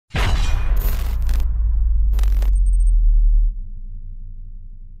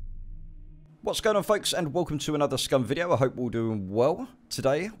What's going on, folks, and welcome to another Scum video. I hope we're all doing well.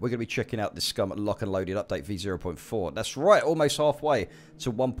 Today we're going to be checking out this Scum lock and loaded update v0.4. That's right, almost halfway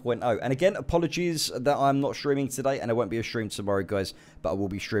to 1.0. And again, apologies that I'm not streaming today, and I won't be a stream tomorrow, guys, but I will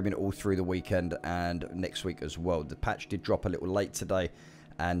be streaming all through the weekend and next week as well. The patch did drop a little late today,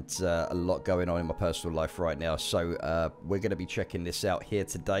 and a lot going on in my personal life right now. So we're going to be checking this out here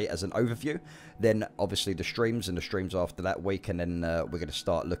today as an overview. Then obviously the streams and the streams after that week. And then we're going to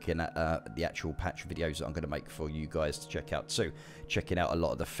start looking at the actual patch videos that I'm going to make for you guys to check out too. Checking out a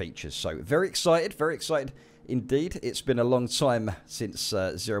lot of the features. So very excited indeed. It's been a long time since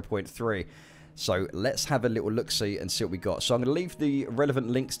 0.3. So let's have a little look-see and see what we got. So I'm going to leave the relevant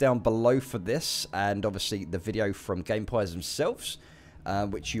links down below for this. And obviously the video from Gamepires themselves,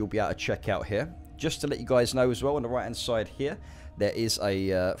 which you'll be able to check out here. Just to let you guys know as well, on the right hand side here, there is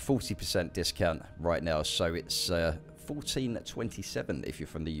a 40% discount right now. So it's $14.27 if you're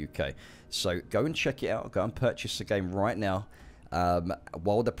from the UK. So go and check it out. Go and purchase the game right now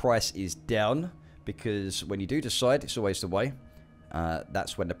while the price is down, because when you do decide, it's always the way.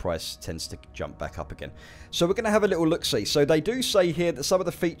 That's when the price tends to jump back up again. So we're going to have a little look-see. So they do say here that some of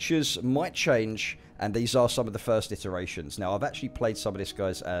the features might change, and these are some of the first iterations. Now, I've actually played some of this,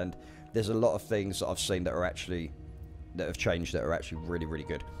 guys, and there's a lot of things that I've seen that have changed that are actually really, really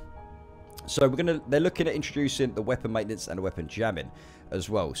good. So they're looking at introducing the weapon maintenance and the weapon jamming as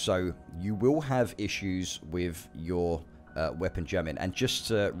well. So you will have issues with your weapon jamming. And just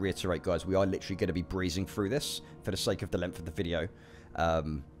to reiterate, guys, we are literally going to be breezing through this for the sake of the length of the video.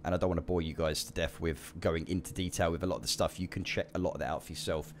 And I don't want to bore you guys to death with going into detail with a lot of the stuff. You can check a lot of that out for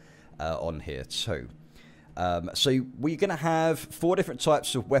yourself on here too. So we're going to have 4 different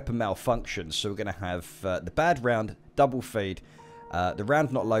types of weapon malfunctions. So we're going to have the bad round, double feed, the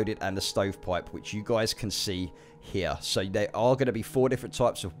round not loaded, and the stovepipe, which you guys can see here. So there are going to be 4 different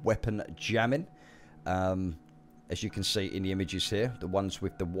types of weapon jamming. As you can see in the images here, the ones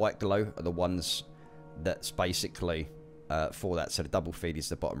with the white glow are the ones that's basically for that. So the double feed is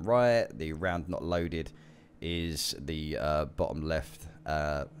the bottom right, the round not loaded is the bottom left,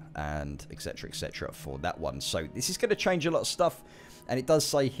 and etc for that one. So this is going to change a lot of stuff, and it does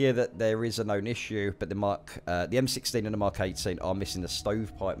say here that there is a known issue, but the M16 and the Mark 18 are missing the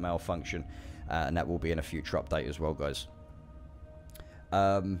stovepipe malfunction, and that will be in a future update as well, guys.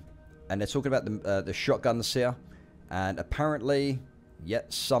 And they're talking about the shotguns here, and apparently,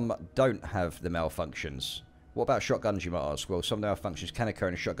 yet some don't have the malfunctions. What about shotguns, you might ask? Well, some malfunctions can occur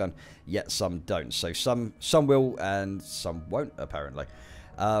in a shotgun, yet some don't. So some will and some won't, apparently.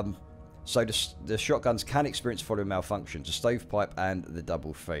 So the shotguns can experience following malfunctions: the stovepipe and the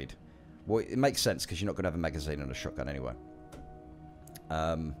double feed. Well, it makes sense because you're not going to have a magazine on a shotgun anyway.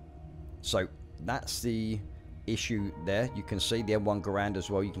 So that's the issue there. You can see the M1 Garand as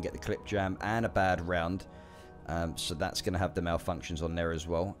well. You can get the clip jam and a bad round. So that's going to have the malfunctions on there as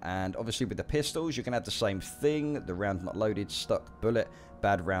well. And obviously with the pistols, you're going to have the same thing. The round not loaded, stuck bullet,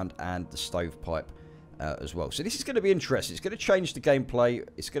 bad round, and the stovepipe as well. So this is going to be interesting. It's going to change the gameplay.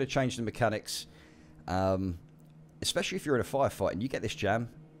 It's going to change the mechanics. Especially if you're in a firefight and you get this jam.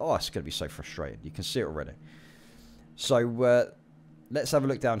 Oh, it's going to be so frustrating. You can see it already. So let's have a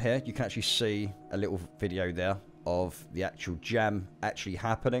look down here. You can actually see a little video there of the actual jam actually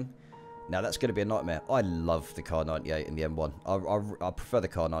happening. Now, that's going to be a nightmare. I love the Kar 98 and the M1. I prefer the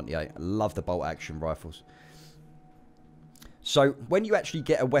Kar 98. I love the bolt-action rifles. So, when you actually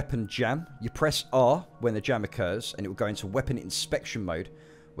get a weapon jam, you press R when the jam occurs, and it will go into weapon inspection mode,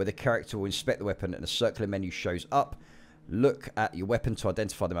 where the character will inspect the weapon and a circular menu shows up. Look at your weapon to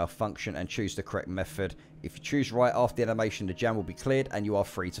identify the malfunction and choose the correct method. If you choose right after the animation, the jam will be cleared, and you are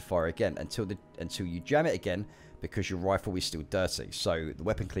free to fire again until you jam it again, because your rifle is still dirty. So the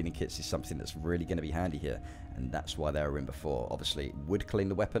weapon cleaning kits is something that's really going to be handy here, and that's why they were in before. Obviously, it would clean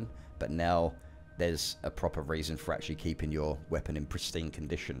the weapon, but now there's a proper reason for actually keeping your weapon in pristine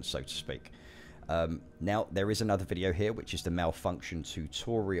condition, so to speak. Now, there is another video here, which is the malfunction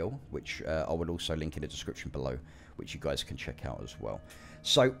tutorial, which I will also link in the description below, which you guys can check out as well.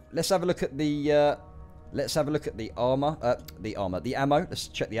 So let's have a look at the ammo. Let's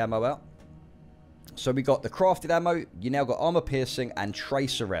check the ammo out. So we got the crafted ammo. You now got armor piercing and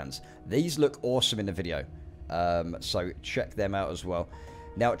tracer rounds. These look awesome in the video. So check them out as well.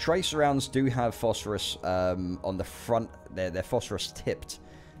 Now, tracer rounds do have phosphorus on the front. They're phosphorus tipped.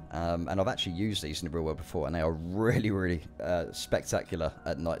 And I've actually used these in the real world before, and they are really, really spectacular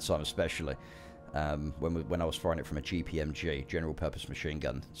at night time, especially when I was firing it from a GPMG, general purpose machine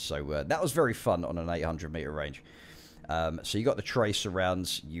gun. So that was very fun on an 800 meter range. So you got the tracer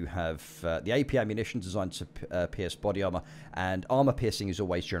rounds, you have the AP ammunition designed to pierce body armor, and armor piercing is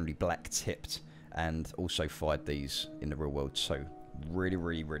always generally black tipped, and also fired these in the real world, so really,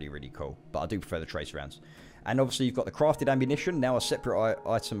 really, really, really cool. But I do prefer the tracer rounds. And obviously you've got the crafted ammunition, now a separate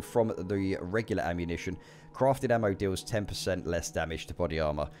item from the regular ammunition. Crafted ammo deals 10% less damage to body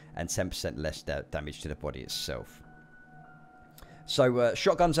armor and 10% less damage to the body itself. So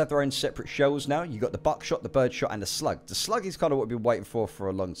shotguns have their own separate shells now. You've got the buckshot, the birdshot, and the slug. The slug is kind of what we've been waiting for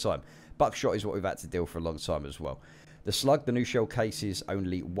a long time. Buckshot is what we've had to deal for a long time as well. The slug, the new shell case, is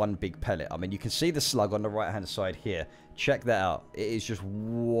only one big pellet. I mean, you can see the slug on the right-hand side here. Check that out. It is just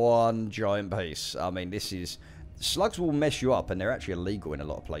one giant piece. I mean, this is... Slugs will mess you up, and they're actually illegal in a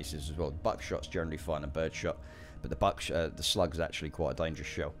lot of places as well. Buckshot's generally fine and birdshot, but the slug's actually quite a dangerous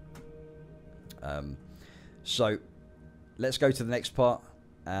shell. So, let's go to the next part,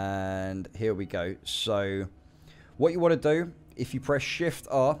 and here we go. So, what you want to do, if you press Shift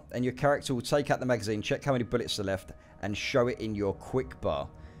R, and your character will take out the magazine, check how many bullets are left, and show it in your quick bar.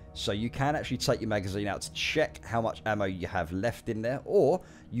 So you can actually take your magazine out to check how much ammo you have left in there, or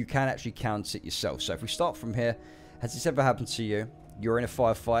you can actually count it yourself. So if we start from here, has this ever happened to you? You're in a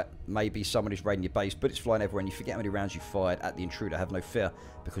firefight, maybe someone is raiding your base, bullets flying everywhere, and you forget how many rounds you fired at the intruder. Have no fear,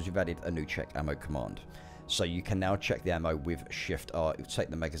 because you've added a new check ammo command. So you can now check the ammo with Shift R. It will take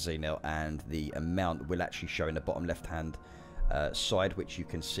the magazine out, and the amount will actually show in the bottom left-hand side, which you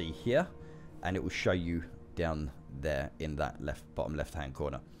can see here, and it will show you down there in that bottom left-hand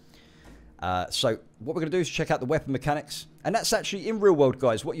corner. So what we're going to do is check out the weapon mechanics, and that's actually in real world,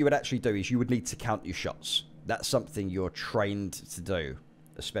 guys. What you would actually do is you would need to count your shots. That's something you're trained to do,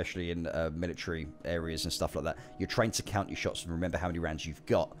 especially in military areas and stuff like that. You're trained to count your shots and remember how many rounds you've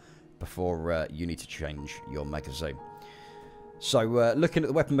got before you need to change your magazine. So looking at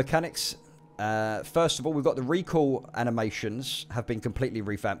the weapon mechanics, first of all, we've got the recoil animations have been completely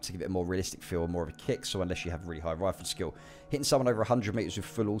revamped to give it a more realistic feel, more of a kick. So unless you have really high rifle skill, hitting someone over 100 meters with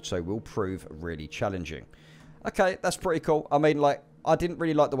full auto will prove really challenging. Okay, that's pretty cool. I mean, like, I didn't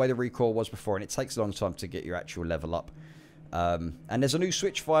really like the way the recoil was before, and it takes a long time to get your actual level up. And there's a new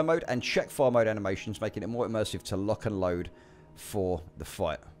switch fire mode and check fire mode animations, making it more immersive to lock and load for the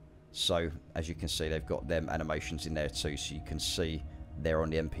fight. So as you can see, they've got them animations in there too, so you can see they're on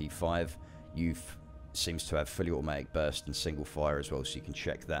the MP5. Seems to have fully automatic burst and single fire as well, so you can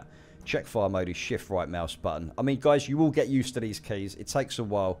check that. Check fire mode is shift right mouse button. I mean, guys, you will get used to these keys. It takes a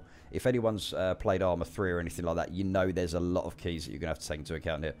while. If anyone's played Arma 3 or anything like that, you know there's a lot of keys that you're going to have to take into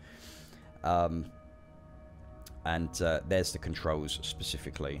account here. There's the controls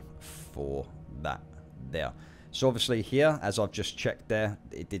specifically for that there. So obviously here, as I've just checked there,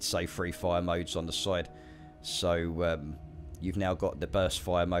 it did say 3 fire modes on the side. So you've now got the burst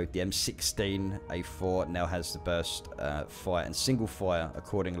fire mode. The M16A4 now has the burst fire and single fire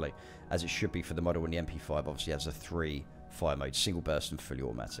accordingly, as it should be for the model. And the MP5 obviously has a 3 fire mode, single burst and fully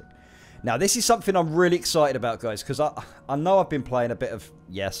automatic. Now this is something I'm really excited about, guys, because I know I've been playing a bit of,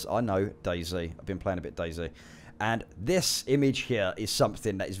 yes, I know, DayZ. I've been playing a bit DayZ. And this image here is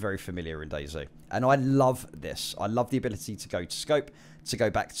something that is very familiar in DayZ. And I love this. I love the ability to go to scope, to go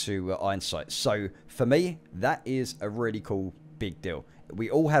back to iron sight. So for me, that is a really cool, big deal. We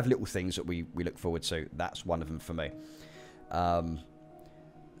all have little things that we look forward to. That's one of them for me.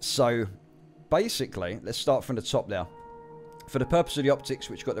 So basically, let's start from the top now. For the purpose of the optics,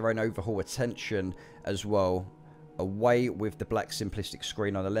 which got their own overhaul attention as well, away with the black simplistic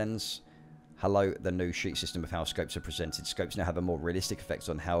screen on the lens. Hello, the new sheet system of how scopes are presented. Scopes now have a more realistic effect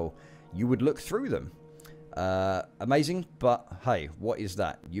on how you would look through them. Amazing, but hey, what is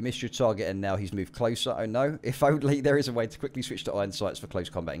that? You missed your target and now he's moved closer. Oh no, if only there is a way to quickly switch to iron sights for close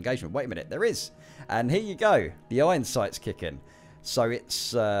combat engagement. Wait a minute, there is. And here you go, the iron sights kick in. So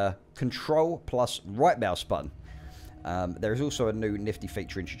it's control plus right mouse button. There is also a new nifty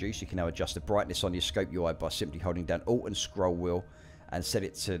feature introduced. You can now adjust the brightness on your scope UI by simply holding down Alt and scroll wheel and set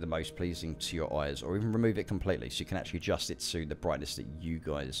it to the most pleasing to your eyes, or even remove it completely, so you can actually adjust it to the brightness that you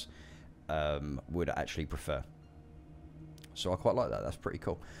guys would actually prefer. So I quite like that. That's pretty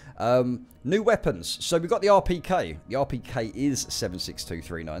cool. New weapons. So we've got the RPK. The RPK is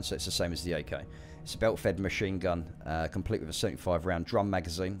 7.6239, so it's the same as the AK. It's a belt-fed machine gun, complete with a 75-round drum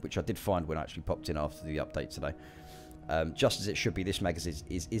magazine, which I did find when I actually popped in after the update today. Just as it should be, this magazine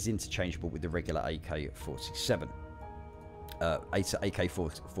is interchangeable with the regular AK-47.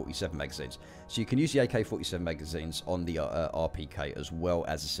 AK-47 magazines. So you can use the AK-47 magazines on the RPK as well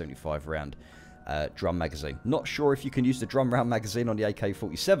as a 75-round drum magazine. Not sure if you can use the drum round magazine on the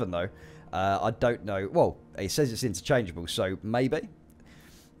AK-47 though. I don't know. Well, it says it's interchangeable, so maybe.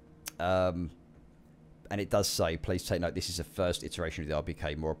 And it does say, please take note, this is the first iteration of the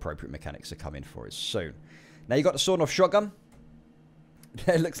RBK. More appropriate mechanics are coming for it soon. Now, you got the sawn-off shotgun.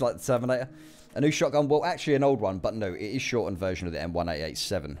 It looks like the Terminator. A new shotgun, well, actually an old one, but no, it is shortened version of the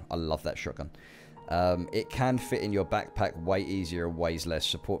M1887. I love that shotgun. It can fit in your backpack way easier and weighs less.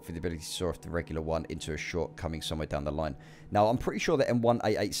 Support for the ability to saw off the regular one into a short coming somewhere down the line. Now, I'm pretty sure the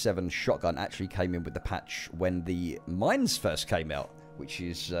M1887 shotgun actually came in with the patch when the mines first came out, which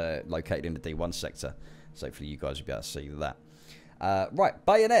is located in the D1 sector. So hopefully you guys will be able to see that. Right,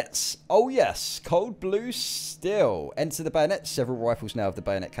 bayonets. Oh yes, cold blue steel. Enter the bayonet. Several rifles now have the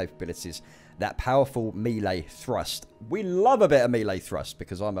bayonet capabilities. That powerful melee thrust. We love a bit of melee thrust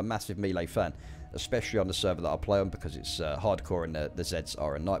because I'm a massive melee fan, especially on the server that I play on because it's hardcore and the Zeds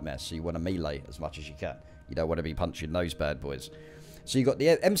are a nightmare. So you want to melee as much as you can. You don't want to be punching those bad boys. So you got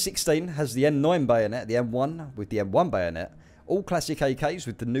the M16 has the M9 bayonet, the M1 with the M1 bayonet, all classic AKs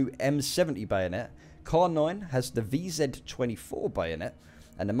with the new M70 bayonet. Car 9 has the VZ24 bayonet,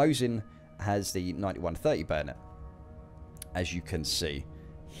 and the Mosin has the 9130 bayonet. As you can see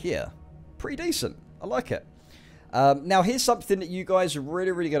here. Pretty decent. I like it. Now, here's something that you guys are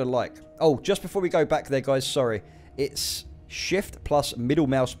really, really going to like. Oh, just before we go back there, guys, sorry. It's shift plus middle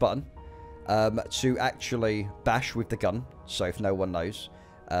mouse button to actually bash with the gun. So if no one knows.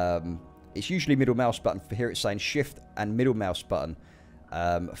 It's usually middle mouse button. For here it's saying shift and middle mouse button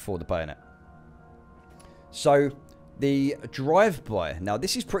for the bayonet. So, the drive-by. Now,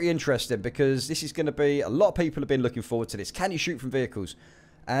 this is pretty interesting because this is going to be... A lot of people have been looking forward to this. Can you shoot from vehicles?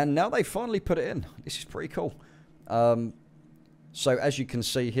 And now they finally put it in. This is pretty cool. So, as you can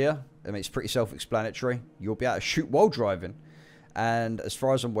see here, I mean, it's pretty self-explanatory. You'll be able to shoot while driving. And as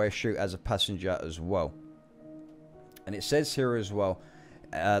far as I'm aware, shoot as a passenger as well. And it says here as well,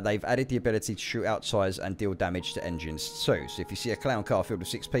 they've added the ability to shoot out tyres and deal damage to engines too. So if you see a clown car filled with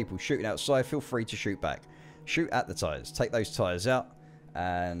 6 people shooting outside, feel free to shoot back. Shoot at the tyres. Take those tyres out,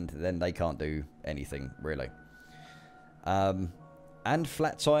 and then they can't do anything, really. And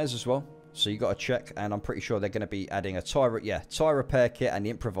flat tyres as well. So you got to check, and I'm pretty sure they're going to be adding a tyre repair kit and the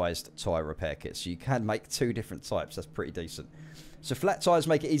improvised tyre repair kit. So you can make 2 different types. That's pretty decent. So flat tyres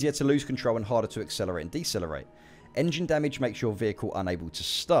make it easier to lose control and harder to accelerate and decelerate. Engine damage makes your vehicle unable to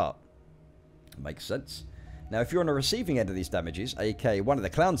start. Makes sense. Now, if you're on the receiving end of these damages, aka one of the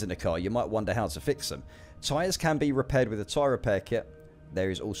clowns in the car, you might wonder how to fix them. Tyres can be repaired with a tyre repair kit.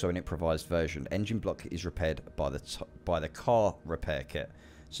 There is also an improvised version. Engine block is repaired by the car repair kit.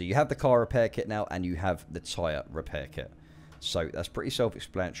 So you have the car repair kit now, and you have the tyre repair kit. So that's pretty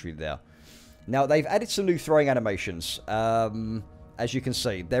self-explanatory there. Now, they've added some new throwing animations. As you can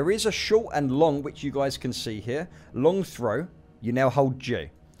see, there is a short and long, which you guys can see here. Long throw, you now hold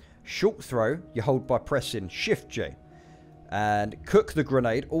G. Short throw, you hold by pressing Shift G. And cook the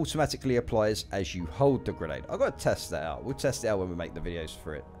grenade automatically applies as you hold the grenade. I've got to test that out. We'll test it out when we make the videos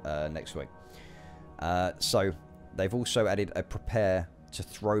for it next week. So, they've also added a prepare to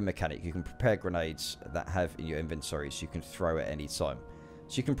throw mechanic. You can prepare grenades that have in your inventory so you can throw at any time.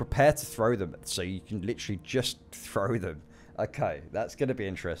 So you can prepare to throw them, so you can literally just throw them. Okay, that's going to be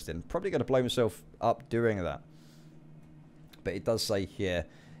interesting. Probably going to blow myself up doing that. But it does say here,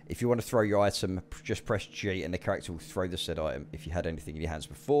 if you want to throw your item, just press G and the character will throw the said item. If you had anything in your hands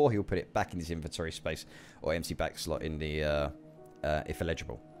before, he'll put it back in his inventory space or empty back slot in the, if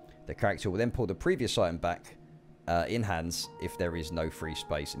eligible. The character will then pull the previous item back in hands if there is no free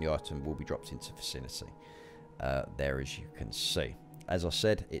space, and the item will be dropped into vicinity. There, as you can see. As I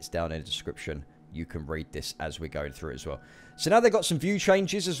said, it's down in the description. You can read this as we're going through it as well. So now they've got some view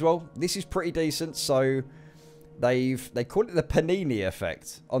changes as well. This is pretty decent. So they call it the Panini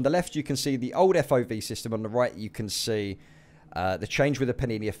effect. On the left, you can see the old FOV system. On the right, you can see the change with the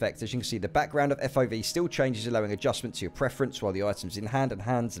Panini effect. As you can see, the background of FOV still changes, allowing adjustment to your preference, while the items in hand and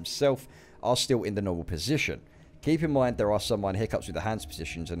hands themselves are still in the normal position. Keep in mind, there are some minor hiccups with the hands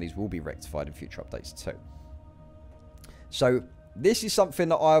positions, and these will be rectified in future updates too. So this is something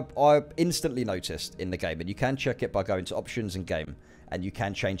that I instantly noticed in the game, and you can check it by going to options and game, and you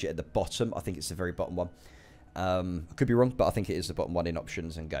can change it at the bottom. I think it's the very bottom one. I could be wrong, but I think it is the bottom one in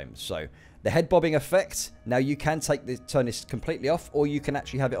options and game. So the head bobbing effect, now you can turn this completely off, or you can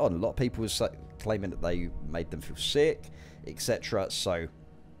actually have it on. A lot of people are claiming that they made them feel sick, etc. So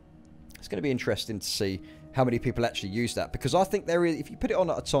it's going to be interesting to see how many people actually use that, because I think there is, if you put it on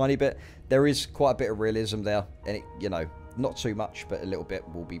a tiny bit, there is quite a bit of realism there, and it, you know, not too much, but a little bit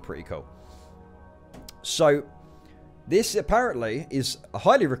will be pretty cool. So this apparently is a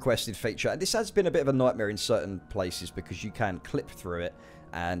highly requested feature, and this has been a bit of a nightmare in certain places because you can clip through it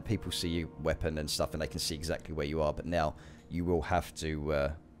and people see your weapon and stuff and they can see exactly where you are, but now you will have to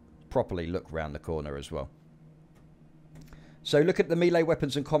properly look round the corner as well. So look at the melee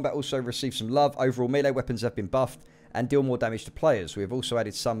weapons and combat also receive some love. Overall, melee weapons have been buffed and deal more damage to players. We have also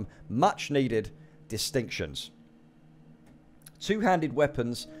added some much needed distinctions. Two-handed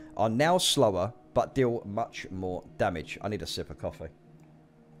weapons are now slower but deal much more damage. I need a sip of coffee.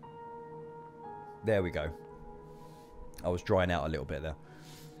 There we go. I was drying out a little bit there.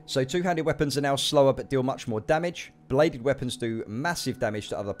 So two-handed weapons are now slower but deal much more damage. Bladed weapons do massive damage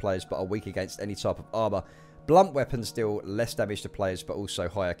to other players but are weak against any type of armor. Blunt weapons deal less damage to players but also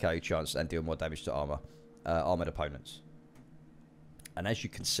higher KO chance and deal more damage to armored opponents. And as you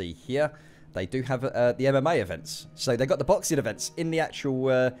can see here, they do have the MMA events. So they've got the boxing events in the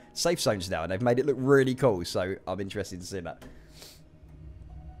actual safe zones now, and they've made it look really cool. So I'm interested in seeing that.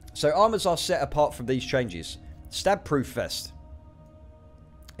 So armors are set apart from these changes. Stab-proof vest.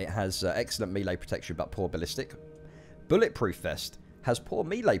 It has excellent melee protection but poor ballistic. Bulletproof vest has poor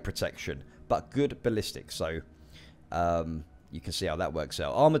melee protection but good ballistic. So you can see how that works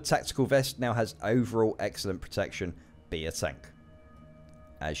out. Armored tactical vest now has overall excellent protection. Be a tank,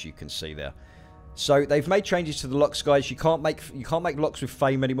 as you can see there. So they've made changes to the locks, guys. You can't make locks with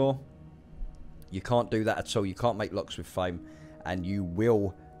fame anymore. You can't do that at all. You can't make locks with fame, and you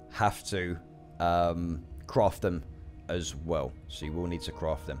will have to craft them as well. So you will need to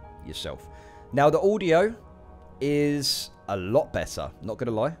craft them yourself. Now the audio is a lot better. Not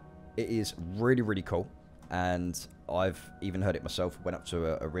gonna lie, it is really, really cool, and I've even heard it myself. Went up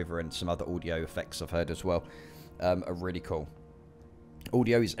to a river, and some other audio effects I've heard as well are really cool.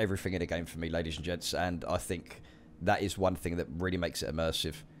 Audio is everything in a game for me, ladies and gents, and I think that is one thing that really makes it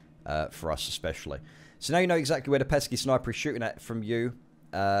immersive for us especially. So now you know exactly where the pesky sniper is shooting at from you,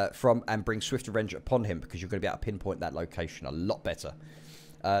 and bring swift revenge upon him, because you're going to be able to pinpoint that location a lot better.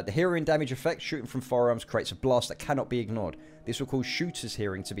 The hearing damage effect, shooting from firearms creates a blast that cannot be ignored. This will cause shooters'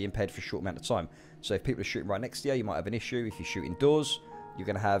 hearing to be impaired for a short amount of time. So if people are shooting right next to you, you might have an issue. If you shoot indoors, you're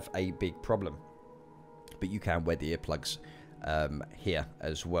going to have a big problem. But you can wear the earplugs here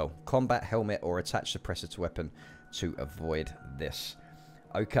as well. Combat helmet or attach suppressor to weapon to avoid this.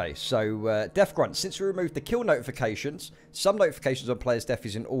 Okay, so death grunt. Since we removed the kill notifications, some notifications on players' death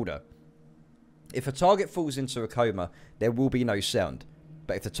is in order. If a target falls into a coma, there will be no sound.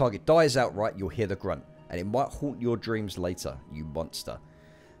 But if the target dies outright, you'll hear the grunt, and it might haunt your dreams later, you monster.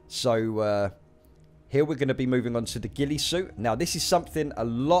 So here we're going to be moving on to the ghillie suit. Now this is something a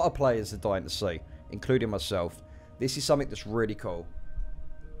lot of players are dying to see, including myself. This is something that's really cool.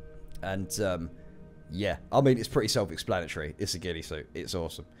 And yeah, I mean, it's pretty self-explanatory. It's a ghillie suit. It's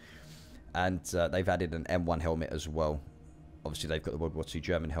awesome. And they've added an M1 helmet as well. Obviously, they've got the World War II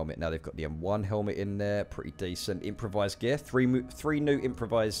German helmet. Now they've got the M1 helmet in there. Pretty decent. Improvised gear. Three new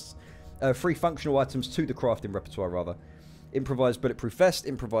improvised... three functional items to the crafting repertoire, rather. Improvised bulletproof vest.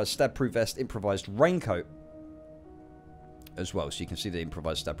 Improvised stab-proof vest. Improvised raincoat as well. So you can see the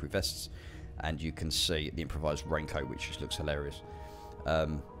improvised stab-proof vests. And you can see the improvised raincoat, which just looks hilarious.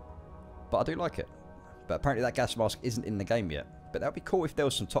 But I do like it. But apparently that gas mask isn't in the game yet. But that would be cool if there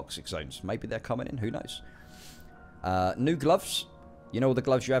was some toxic zones. Maybe they're coming in. Who knows? New gloves. You know all the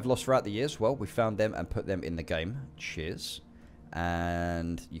gloves you have lost throughout the years? Well, we found them and put them in the game. Cheers.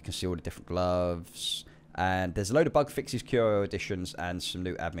 And you can see all the different gloves. And there's a load of bug fixes, QoO additions, and some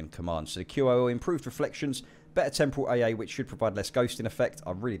new admin commands. So the QoO improved reflections, better temporal AA, which should provide less ghosting effect.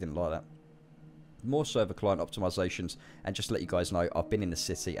 I really didn't like that. More server client optimizations, and just to let you guys know, I've been in the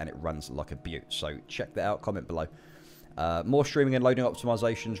city and it runs like a beaut. So check that out, comment below. More streaming and loading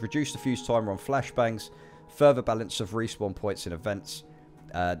optimizations, reduce the fuse timer on flashbangs, further balance of respawn points in events.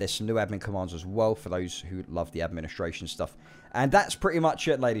 There's some new admin commands as well for those who love the administration stuff. And that's pretty much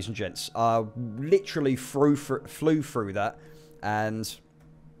it, ladies and gents. Literally flew through that, and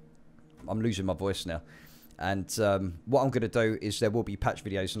I'm losing my voice now. And what I'm going to do is there will be patch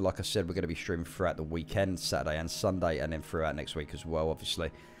videos, and like I said, we're going to be streaming throughout the weekend, Saturday and Sunday, and then throughout next week as well,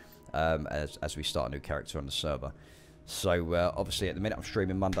 obviously, as we start a new character on the server. So, obviously, at the minute, I'm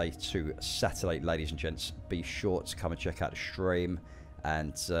streaming Monday to Saturday, ladies and gents. Be sure to come and check out the stream,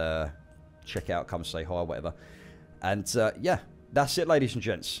 and check out, come say hi, whatever. And, yeah, that's it, ladies and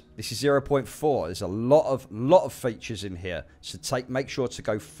gents. This is 0.4. There's a lot of features in here, so make sure to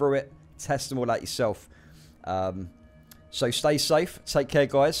go through it, test them all out yourself. So stay safe, take care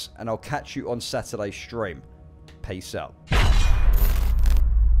guys, and I'll catch you on Saturday's stream. Peace out.